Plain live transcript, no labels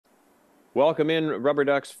Welcome in,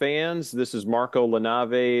 RubberDucks fans. This is Marco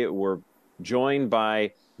LaNave. We're joined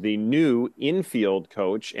by the new infield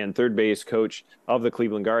coach and third base coach of the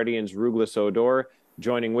Cleveland Guardians, Rouglas Odor.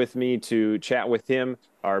 Joining with me to chat with him,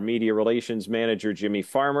 our media relations manager, Jimmy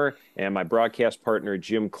Farmer, and my broadcast partner,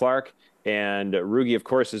 Jim Clark. And Rugi, of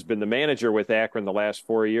course, has been the manager with Akron the last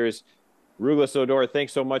 4 years. Rouglas Odor,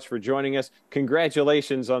 thanks so much for joining us.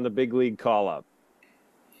 Congratulations on the big league call-up.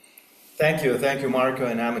 Thank you, Marco,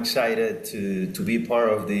 and I'm excited to be part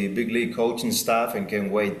of the big league coaching staff and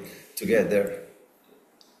can't wait to get there.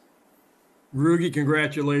 Rugi,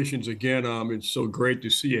 congratulations again. It's so great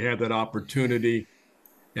to see you have that opportunity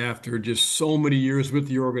after just so many years with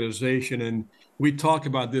the organization. And we talked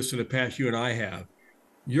about this in the past, you and I have.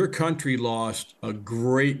 Your country lost a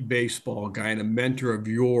great baseball guy and a mentor of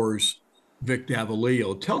yours, Vic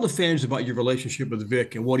Davalillo. Tell the fans about your relationship with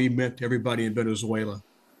Vic and what he meant to everybody in Venezuela.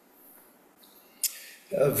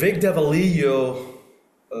 Vic Davalillo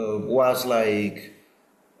was like,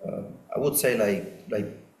 I would say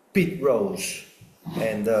like Pete Rose,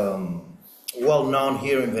 and well known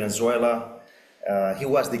here in Venezuela. He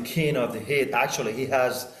was the king of the hit. Actually, he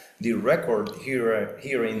has the record here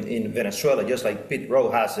in Venezuela, just like Pete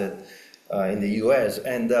Rose has it in the U.S.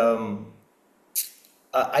 And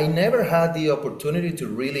I never had the opportunity to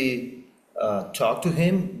really talk to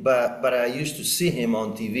him, but I used to see him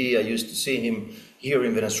on TV. I used to see him here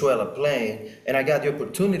in Venezuela playing, and I got the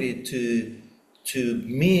opportunity to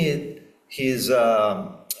meet his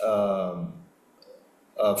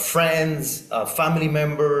friends, family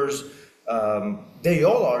members. They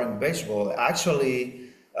all are in baseball. Actually,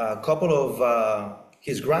 a couple of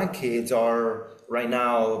his grandkids are right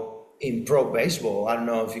now in pro baseball. I don't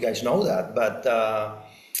know if you guys know that, but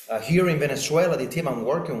here in Venezuela, the team I'm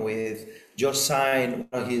working with just signed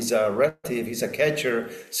one of his relative. He's a catcher,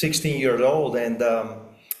 16 years old, and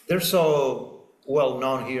they're so well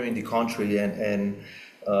known here in the country, and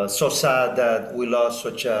so sad that we lost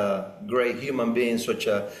such a great human being, such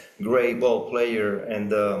a great ball player. And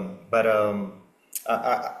but I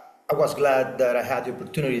was glad that I had the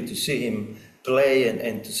opportunity to see him play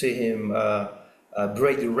and to see him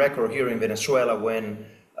break the record here in Venezuela when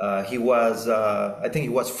he was, I think he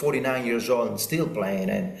was 49 years old and still playing,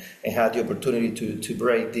 and had the opportunity to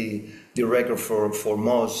break the record for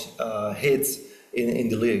most hits in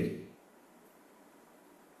the league.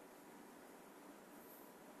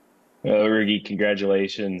 Well, Rugi,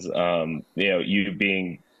 congratulations. You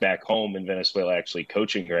being back home in Venezuela, actually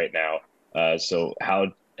coaching right now. So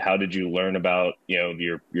how did you learn about,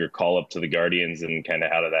 your call up to the Guardians, and kind of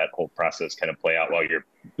how did that whole process kind of play out while you're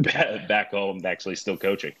back home actually still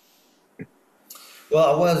coaching?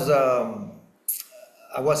 Well,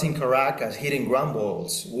 I was in Caracas hitting ground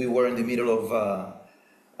balls. We were in the middle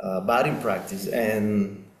of batting practice,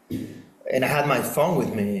 and I had my phone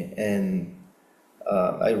with me, and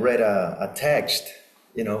I read a text,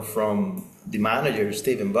 from the manager,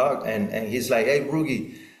 Stephen Buck, and he's like, "Hey,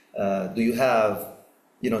 Rugi, do you have,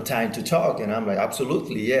 time to talk?" And I'm like,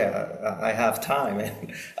 "Absolutely, yeah, I have time."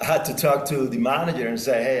 And I had to talk to the manager and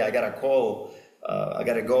say, "Hey, I got a call. I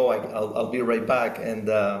got to go. I'll be right back." And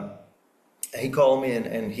he called me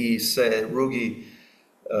and he said, "Rugi,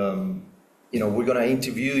 we're going to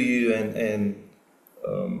interview you, and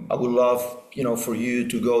I would love, for you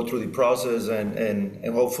to go through the process,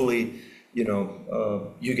 and hopefully, you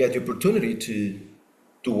get the opportunity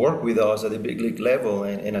to work with us at the big league level."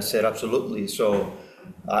 And I said, "Absolutely." So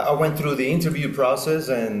I went through the interview process,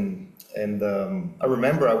 and I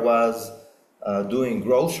remember I was doing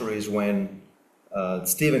groceries when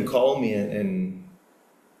Stephen called me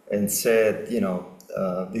and said,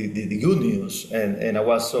 the good news, and I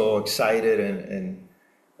was so excited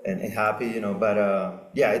and happy, But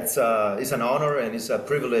yeah, it's an honor and it's a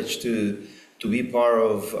privilege to be part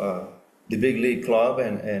of the big league club,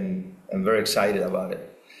 and I'm very excited about it.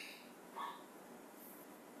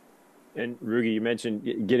 And Rugi, you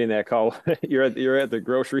mentioned getting that call. You're at the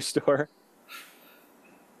grocery store.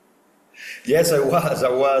 Yes, I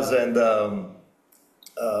was, and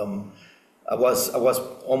I was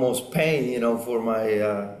almost paying, for my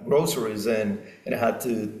groceries, and I had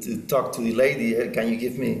to talk to the lady. "Hey, can you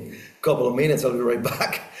give me a couple of minutes? I'll be right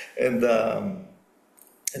back." And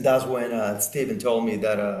that's when Stephen told me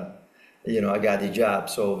that I got the job.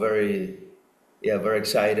 So very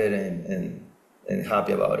excited and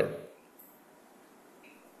happy about it.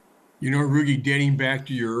 Rugi, dating back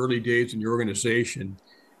to your early days in your organization,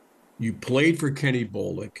 you played for Kenny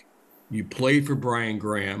Bolek, you played for Brian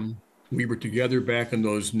Graham. We were together back in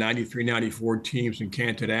those 93, 94 teams in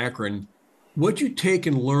Canton, Akron. What'd you take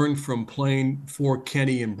and learn from playing for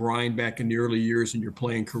Kenny and Brian back in the early years in your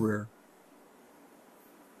playing career?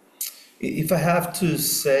 If I have to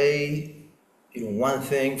say, one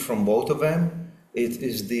thing from both of them, it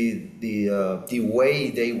is the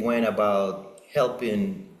way they went about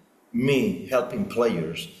helping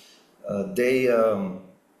players. They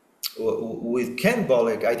with Ken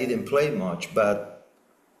Bollick, I didn't play much, but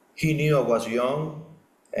he knew I was young,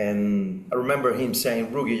 and I remember him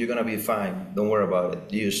saying, "Rookie, you're gonna be fine. Don't worry about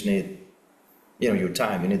it. You just need, your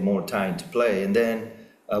time. You need more time to play." And then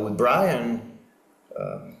with Brian,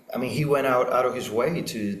 I mean, he went out of his way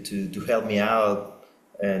to help me out,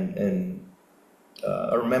 and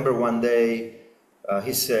I remember one day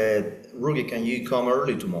he said, "Rookie, can you come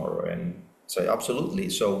early tomorrow?" And I said, "Absolutely."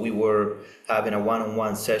 So we were having a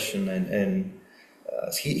one-on-one session, and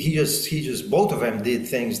he just both of them did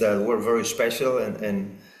things that were very special,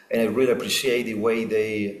 and I really appreciate the way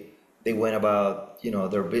they went about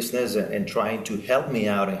their business, and trying to help me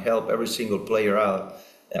out and help every single player out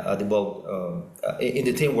at the ball in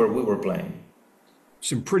the team where we were playing.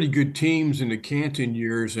 Some pretty good teams in the Canton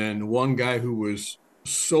years, and one guy who was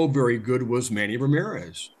so very good was Manny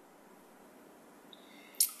Ramirez.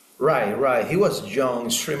 Right, right. He was young,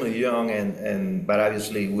 extremely young, and but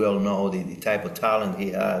obviously we all know the type of talent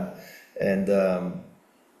he had, and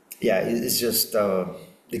yeah, it's just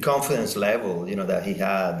the confidence level that he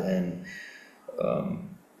had, and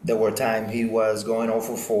there were times he was going 0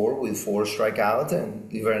 for 4 with 4 strikeouts, and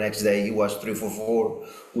the very next day he was 3 for 4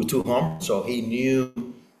 with 2 homers. So he knew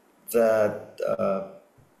that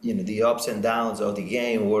the ups and downs of the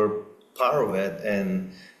game were part of it,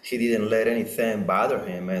 and he didn't let anything bother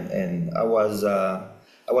him. And I was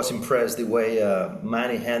impressed the way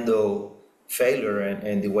Manny handled failure,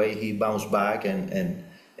 and the way he bounced back, and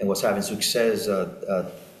was having success at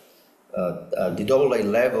the AA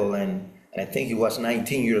level. And I think he was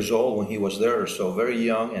 19 years old when he was there, so very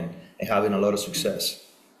young, and having a lot of success.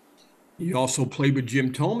 He also played with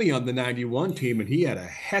Jim Thome on the 91 team, and he had a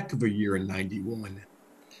heck of a year in 91.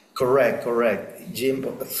 Correct, correct. Jim,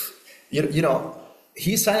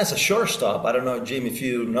 he signed as a shortstop. I don't know, Jim, if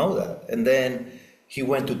you know that. And then he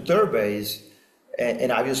went to third base, and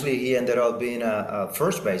obviously he ended up being a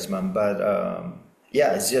first baseman. But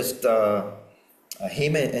yeah, it's just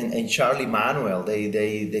him and Charlie Manuel.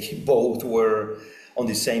 They both were on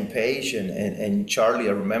the same page, and Charlie,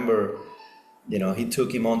 I remember, he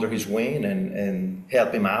took him under his wing and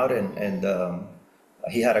helped him out, and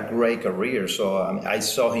he had a great career. So I mean, I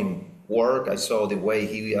saw him work. I saw the way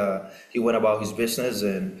he went about his business,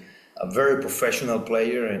 and a very professional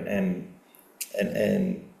player. And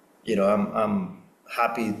I'm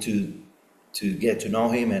happy to get to know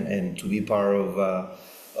him, and to be part of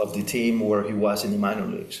the team where he was in the minor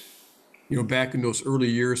leagues. Back in those early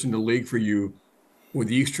years in the league for you, with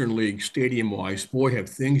the Eastern League stadium-wise, boy, have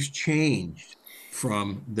things changed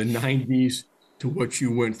from the 90s to what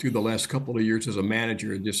you went through the last couple of years as a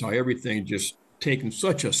manager, and just how everything just taken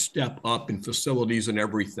such a step up in facilities and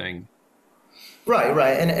everything. Right,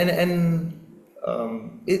 right, and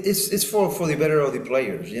it's for the better of the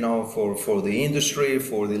players, for the industry,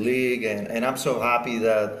 for the league, and I'm so happy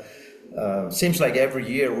that seems like every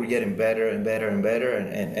year we're getting better and better and better,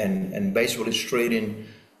 and baseball is treating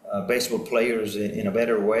baseball players in a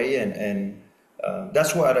better way, and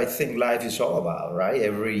that's what I think life is all about, right?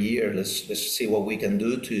 Every year, let's see what we can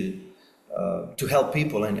do to help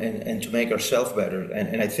people, and to make ourselves better,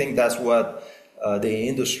 and I think that's what the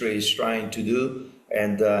industry is trying to do,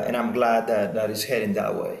 and I'm glad that it's heading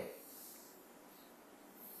that way.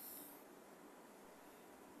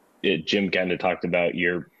 Yeah, Jim kind of talked about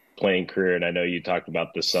your playing career, and I know you talked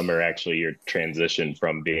about this summer, actually, your transition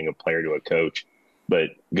from being a player to a coach.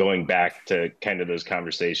 But going back to kind of those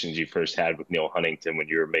conversations you first had with Neil Huntington when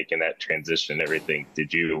you were making that transition and everything,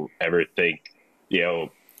 did you ever think,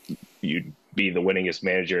 you'd be the winningest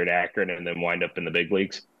manager at Akron and then wind up in the big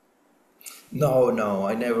leagues? No,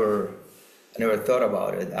 I never thought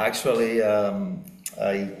about it. Actually,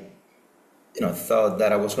 I thought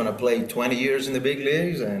that I was going to play 20 years in the big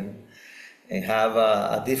leagues, and have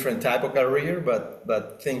a different type of career,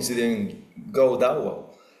 but things didn't go that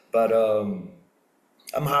well. But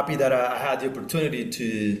I'm happy that I had the opportunity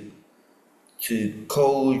to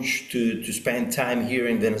coach, to spend time here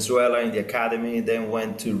in Venezuela in the academy, then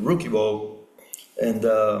went to rookie ball, and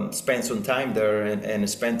spent some time there, and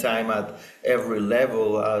spent time at every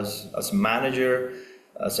level as a manager,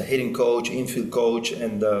 as a hitting coach, infield coach,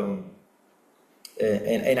 and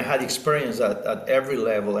I had experience at every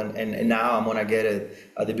level, and now I'm gonna get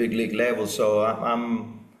it at the big league level. So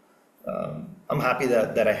I'm happy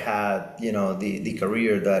that I had the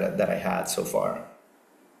career that I had so far.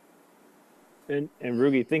 And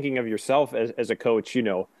Rugi, thinking of yourself as a coach,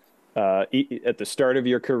 at the start of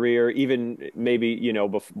your career, even maybe,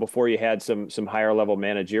 before you had some higher level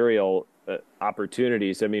managerial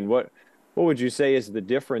opportunities? I mean, what would you say is the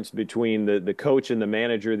difference between the coach and the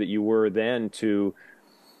manager that you were then to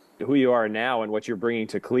who you are now and what you're bringing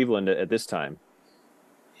to Cleveland at this time?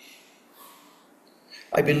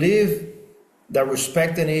 I believe that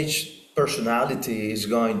respecting each personality is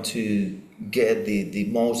going to get the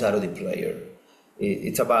most out of the player.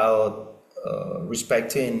 It's about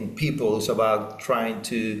respecting people. It's about trying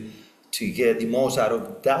to get the most out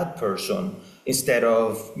of that person instead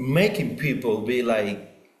of making people be like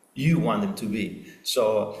you want them to be.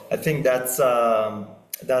 So I think that's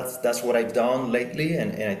what I've done lately,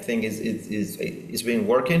 and I think it's been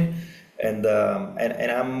working. And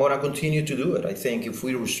I'm gonna continue to do it. I think if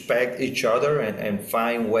we respect each other and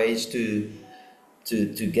find ways to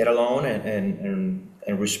get along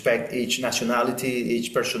and respect each nationality,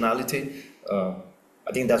 each personality,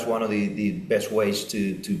 I think that's one of the best ways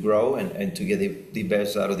to grow and to get the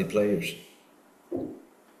best out of the players.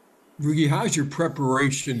 Rugi, how's your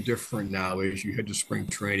preparation different now as you head to spring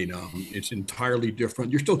training? It's entirely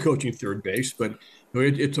different. You're still coaching third base, but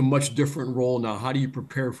it's a much different role now. How do you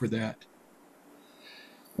prepare for that?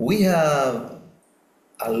 We have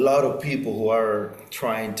a lot of people who are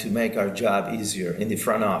trying to make our job easier in the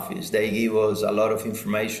front office. They give us a lot of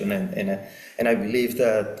information, and I believe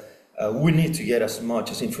that we need to get as much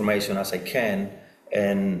as information as I can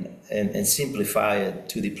and simplify it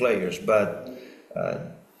to the players. But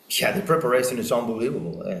yeah, the preparation is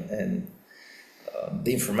unbelievable, and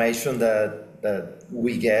the information that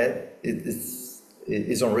we get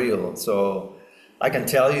is unreal. So I can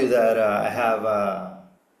tell you that I have a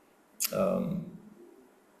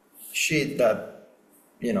sheet that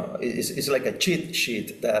it's like a cheat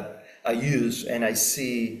sheet that I use, and I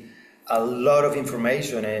see a lot of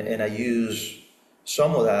information, and I use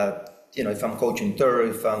some of that. If I'm coaching third,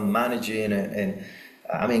 if I'm managing, and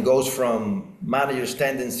I mean, goes from managers'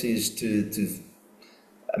 tendencies to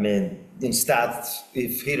I mean, in stats,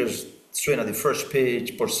 if hitters swing at the first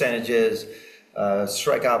pitch, percentages,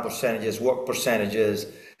 strikeout percentages, walk percentages,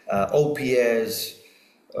 OPS,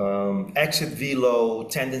 exit velo,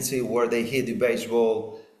 tendency where they hit the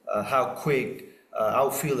baseball, how quick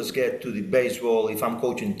outfielders get to the baseball. If I'm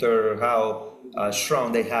coaching third, how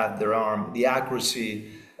strong they have their arm, the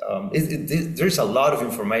accuracy. There's a lot of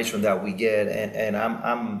information that we get, and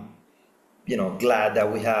I'm glad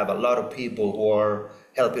that we have a lot of people who are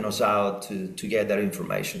helping us out to get that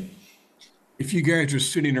information. If you guys are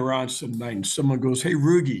sitting around some night and someone goes, "Hey,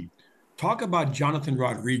 Rugi, talk about Jonathan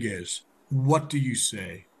Rodriguez," what do you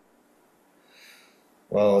say?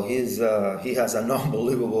 Well, he has an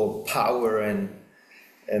unbelievable power, and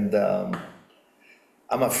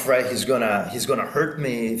I'm afraid he's gonna hurt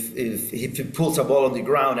me if he pulls a ball on the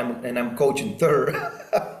ground and I'm coaching third.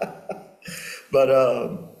 But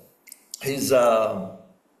he's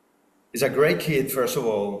a great kid. First of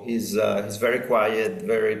all, he's very quiet,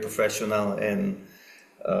 very professional, and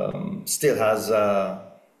still has a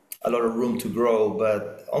lot of room to grow.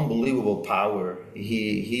 But unbelievable power.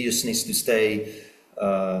 He just needs to stay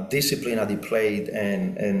disciplined at the plate,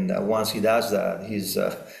 and once he does that, he's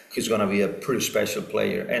going to be a pretty special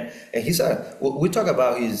player. And we talk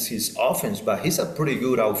about his offense, but he's a pretty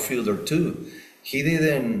good outfielder too. He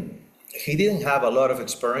didn't have a lot of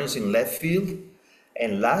experience in left field,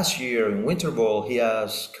 and last year in winter ball he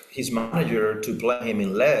asked his manager to play him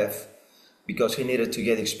in left because he needed to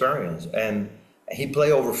get experience, and he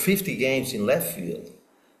played over 50 games in left field.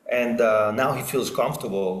 And now he feels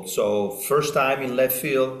comfortable. So first time in left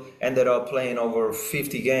field, ended up playing over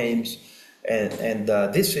 50 games. And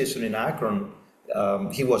this season in Akron,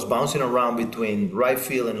 he was bouncing around between right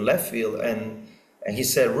field and left field. And he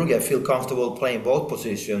said, "Rugi, I feel comfortable playing both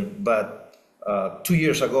positions." But 2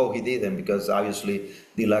 years ago, he didn't, because obviously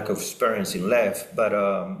the lack of experience in left. But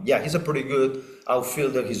yeah, he's a pretty good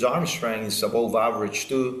outfielder. His arm strength is above average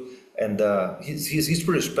too. And he's a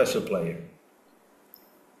pretty special player.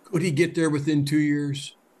 Could he get there within 2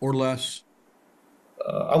 years or less?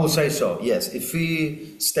 I would say so, yes. If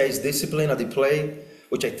he stays disciplined at the plate,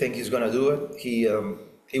 which I think he's going to do it,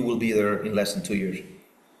 he will be there in less than 2 years.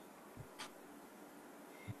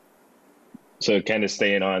 So kind of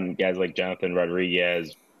staying on guys like Jonathan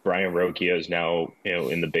Rodriguez, Brian Rocchio is now,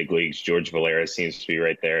 in the big leagues. George Valera seems to be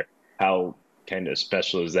right there. How kind of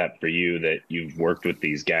special is that for you that you've worked with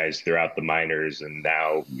these guys throughout the minors, and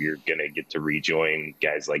now you're going to get to rejoin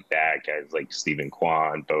guys like that, guys like Stephen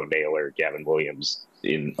Kwan, Bo Naylor, Gavin Williams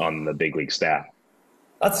on the big league staff?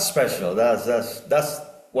 That's special. That's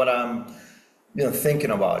what I'm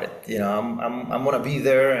thinking about it. I'm going to be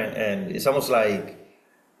there, and it's almost like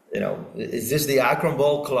is this the Akron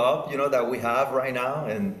Ball Club, that we have right now?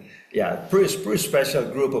 And yeah, pretty special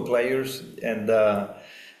group of players. And,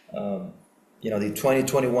 the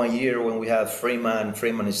 2021 year when we have Freeman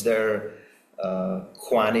is there,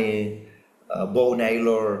 Kwani, Bo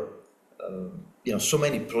Naylor, so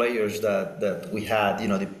many players that we had,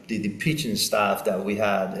 the pitching staff that we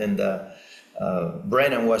had. And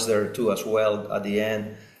Brennan was there too as well at the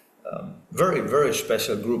end. Very, very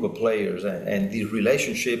special group of players, and the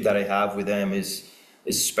relationship that I have with them is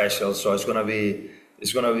special. So it's gonna be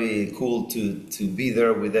cool to be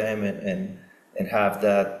there with them and have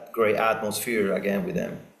that great atmosphere again with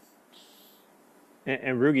them.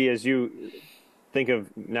 And Rugi, as you think of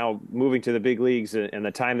now moving to the big leagues and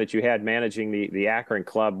the time that you had managing the Akron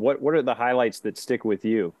club, what are the highlights that stick with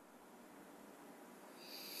you?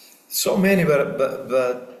 So many, but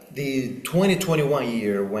the 2021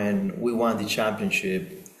 year when we won the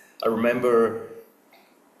championship, I remember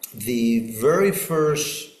the very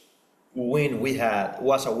first win we had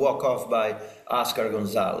was a walk-off by Oscar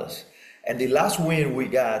Gonzalez. And the last win we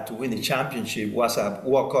got to win the championship was a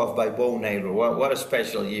walk-off by Bo Naylor. What a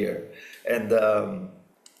special year. And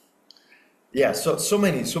so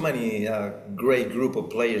many great group of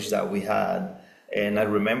players that we had. And I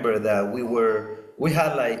remember that we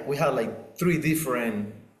had like three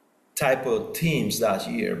different type of teams that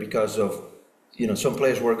year because of, some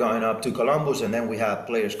players were going up to Columbus, and then we had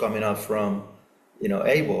players coming up from,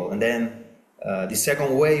 Able. And then the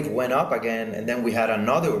second wave went up again, and then we had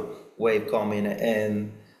another wave coming,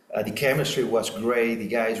 and the chemistry was great. The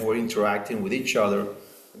guys were interacting with each other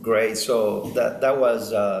great. So that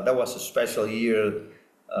was a special year,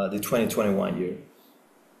 the 2021 year.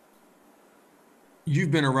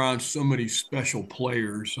 You've been around so many special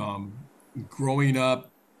players. Growing up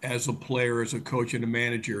as a player, as a coach, and a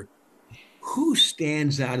manager, who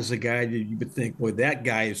stands out as a guy that you would think, boy, that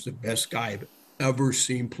guy is the best guy I've ever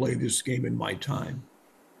seen play this game in my time?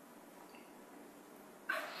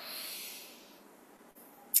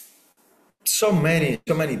 So many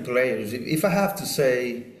players. If I have to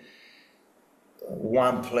say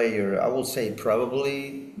one player, I will say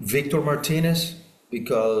probably Victor Martinez,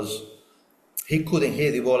 because he couldn't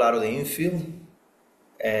hit the ball out of the infield,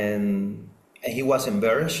 and he was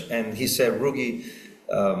embarrassed. And he said, Rookie,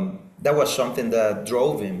 that was something that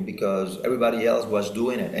drove him because everybody else was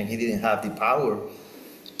doing it, and he didn't have the power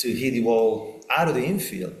to hit the ball out of the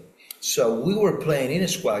infield. So we were playing in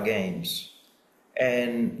squad games,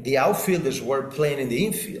 and the outfielders were playing in the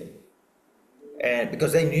infield, and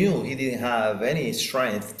because they knew he didn't have any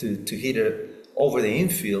strength to hit it over the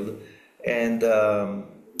infield. And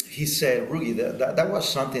he said, Rookie, that was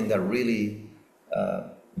something that really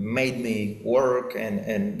made me work,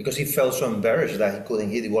 and because he felt so embarrassed that he couldn't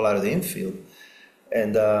hit the ball out of the infield.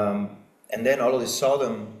 And then all of a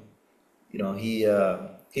sudden, he's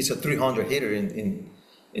a 300 hitter in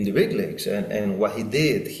the big leagues. And what he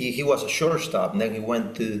did, he was a shortstop, and then he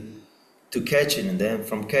went to catching, and then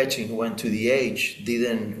from catching he went to DH.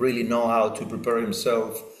 Didn't really know how to prepare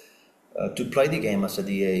himself to play the game as a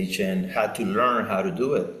DH, and had to learn how to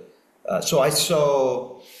do it. So I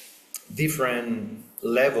saw different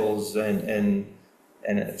levels, and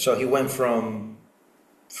so he went from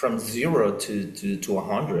 0 to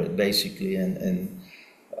 100 basically, and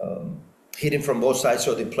hitting from both sides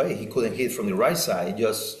of the plate. He couldn't hit from the right side,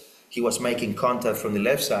 just he was making contact from the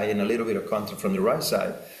left side and a little bit of contact from the right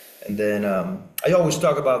side. And then I always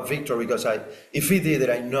talk about Victor because if he did it,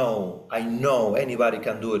 I know anybody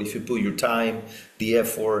can do it if you put your time, the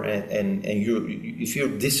effort, and if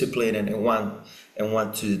you're disciplined and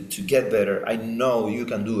want to get better. I know you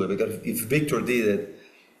can do it, because if Victor did it,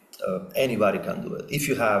 anybody can do it if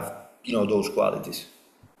you have those qualities.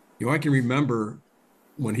 I can remember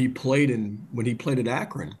when he played at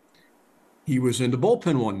Akron, he was in the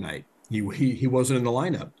bullpen one night. He wasn't in the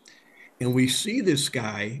lineup, and we see this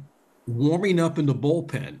guy warming up in the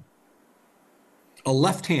bullpen, a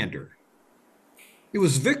left-hander. It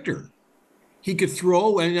was Victor. He could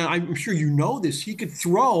throw, and I'm sure you know this, he could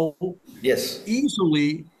throw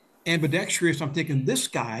easily, ambidextrous. I'm thinking this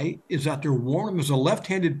guy is out there warming as a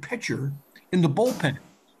left-handed pitcher in the bullpen.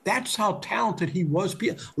 That's how talented he was.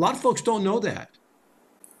 A lot of folks don't know that.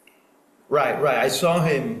 Right. I saw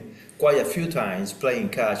him quite a few times playing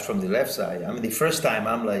catch from the left side. I mean, the first time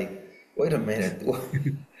I'm like, wait a minute.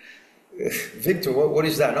 Victor, what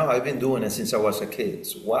is that? No, I've been doing it since I was a kid.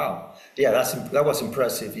 So, wow. Yeah, that was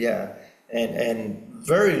impressive. Yeah. And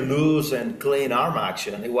very loose and clean arm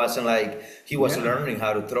action. It wasn't like he was learning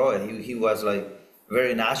how to throw it. He was like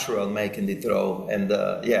very natural making the throw. And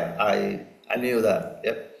I knew that.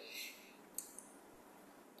 Yep.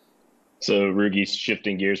 So Rugi,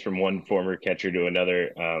 shifting gears from one former catcher to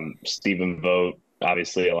another, Stephen Vogt,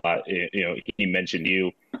 obviously a lot. He mentioned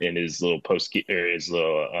you in his little his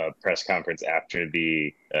little press conference after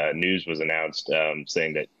the news was announced,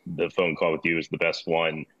 saying that the phone call with you was the best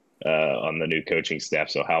one on the new coaching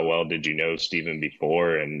staff. So how well did you know Stephen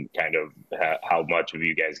before, and kind of how much have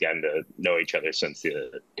you guys gotten to know each other since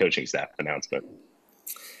the coaching staff announcement?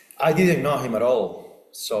 I didn't know him at all,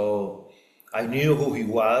 so I knew who he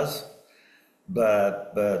was,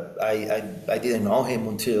 but I didn't know him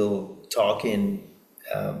until talking,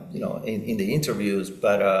 in the interviews.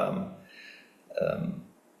 But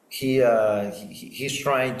he's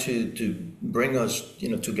trying to bring us,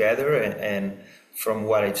 together, and from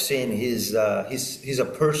what I've seen, he's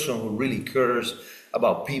a person who really cares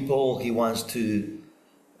about people. He wants to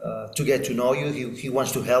get to know you. He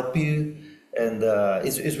wants to help you, and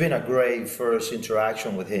it's been a great first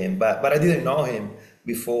interaction with him. But I didn't know him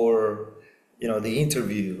before, the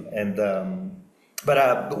interview. And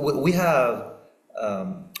but we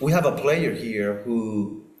have a player here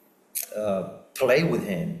who played with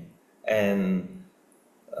him, and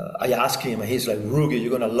I asked him, and he's like, Rugi,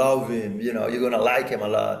 you're gonna love him. You're gonna like him a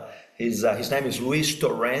lot. His name is Luis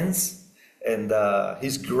Torrens, and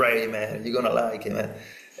he's great, man. You're gonna like him, man.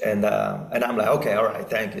 And I'm like, okay, all right,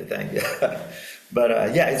 thank you.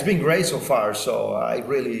 But yeah, it's been great so far. So I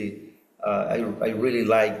really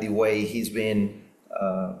like the way he's been,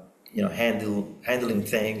 handling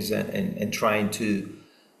things, and trying to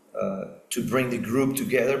bring the group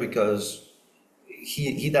together, because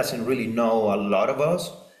he doesn't really know a lot of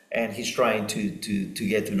us, and he's trying to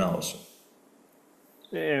get to know us.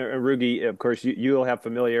 And Rugi, of course, you'll have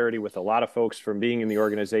familiarity with a lot of folks from being in the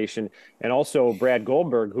organization. And also Brad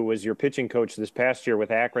Goldberg, who was your pitching coach this past year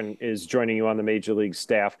with Akron, is joining you on the Major League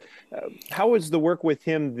staff. How was the work with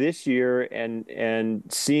him this year, and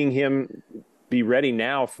seeing him be ready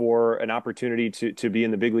now for an opportunity to be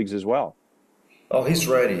in the big leagues as well? Oh, he's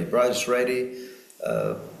ready. Brad's ready.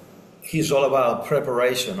 He's all about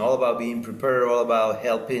preparation, all about being prepared, all about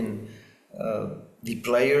helping the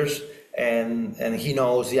players. And he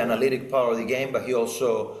knows the analytic part of the game, but he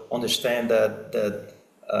also understands that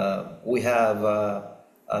we have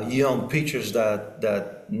young pitchers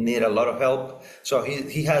that need a lot of help. So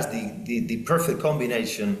he has the perfect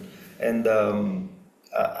combination, and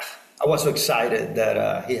I was so excited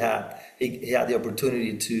that he had the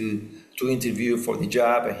opportunity to interview for the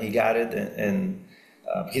job, and he got it, and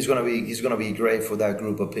he's gonna be great for that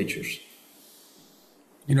group of pitchers.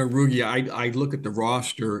 Rugi, I look at the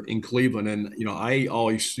roster in Cleveland, and I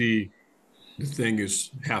always see the thing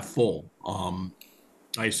is half full.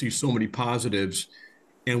 I see so many positives,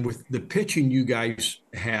 and with the pitching you guys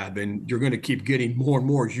have, and you're going to keep getting more and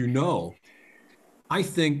more, I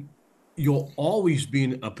think you'll always be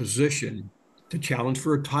in a position to challenge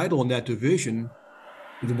for a title in that division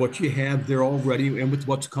with what you have there already and with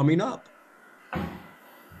what's coming up.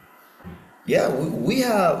 Yeah, we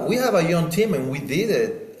have a young team, and we did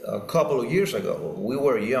it a couple of years ago. We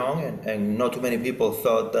were young, and not too many people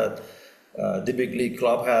thought that the big league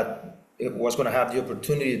club was going to have the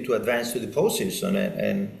opportunity to advance to the postseason.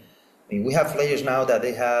 And I mean, we have players now that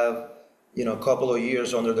they have a couple of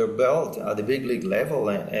years under their belt at the big league level,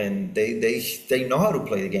 and they know how to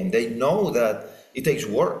play the game. They know that it takes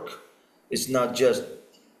work. It's not just,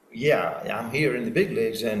 yeah, I'm here in the big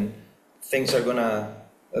leagues and things are gonna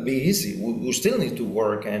be easy. We still need to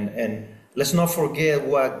work, and let's not forget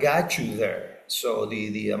what got you there. So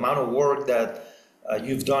the amount of work that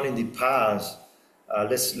you've done in the past,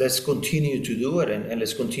 let's continue to do it, and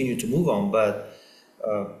let's continue to move on. But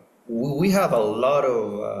we have a lot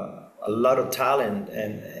of talent,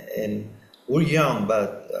 and we're young.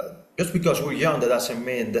 But just because we're young, that doesn't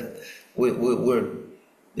mean that we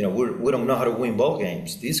don't know how to win ball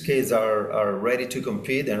games. These kids are ready to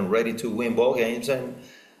compete and ready to win ball games,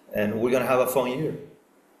 and we're gonna have a fun year.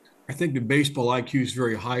 I think the baseball IQ is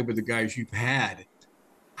very high with the guys you've had.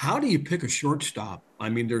 How do you pick a shortstop? I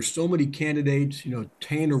mean, there's so many candidates,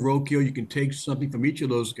 Tanner Rocchio, you can take something from each of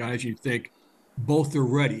those guys. You think both are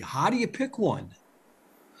ready. How do you pick one?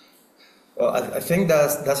 Well, I think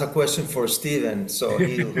that's a question for Steven, so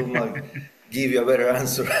he might give you a better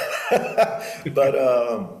answer. But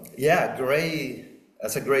yeah, great.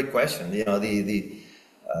 That's a great question.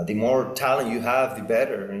 The more talent you have, the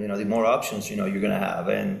better. The more options you're gonna have,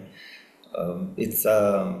 and it's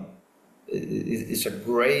a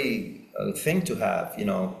great thing to have.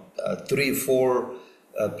 3, 4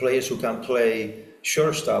 players who can play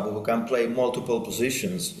shortstop, who can play multiple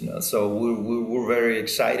positions. So we're very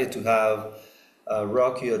excited to have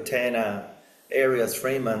Rocky, Otena, Arias,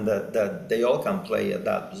 Freeman, that they all can play at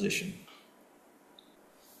that position.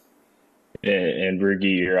 And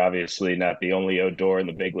Rugi, you're obviously not the only Odor in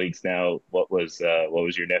the big leagues now. What was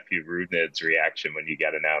your nephew Rudnid's reaction when you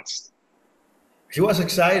got announced? He was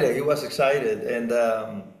excited. He was excited, and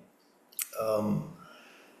um,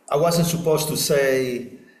 I wasn't supposed to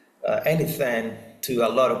say anything to a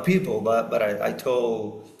lot of people, but I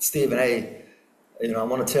told Stephen, hey, I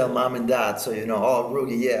want to tell mom and dad, so oh,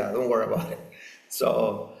 Rudy, yeah, don't worry about it.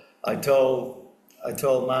 So I told I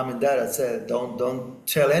told mom and dad, I said, don't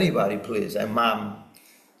tell anybody, please. And mom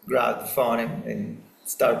grabbed the phone and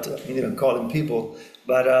started, calling people.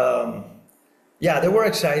 But yeah, they were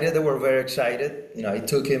excited. They were very excited. It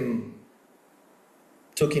took him,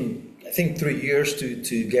 I think, 3 years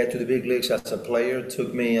to get to the big leagues as a player. It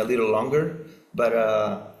took me a little longer, but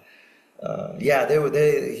yeah,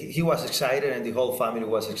 he was excited, and the whole family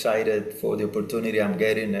was excited for the opportunity I'm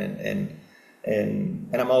getting, and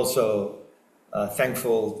I'm also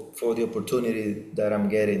thankful for the opportunity that I'm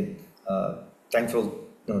getting. Thankful,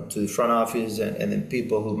 to the front office and the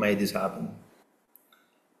people who made this happen.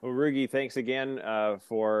 Well, Rugi, thanks again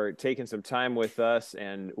for taking some time with us.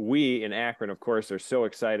 And we in Akron, of course, are so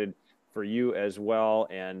excited for you as well.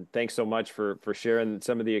 And thanks so much for sharing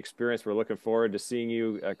some of the experience. We're looking forward to seeing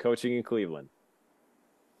you coaching in Cleveland.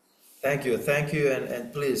 Thank you,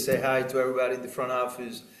 and please say hi to everybody in the front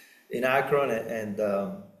office in Akron, and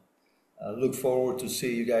look forward to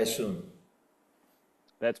see you guys soon.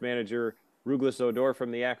 That's manager Rouglas Odor from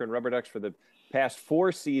the Akron RubberDucks for the past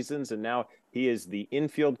 4 seasons, and now he is the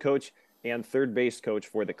infield coach and third base coach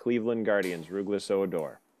for the Cleveland Guardians, Rouglas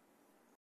Odor.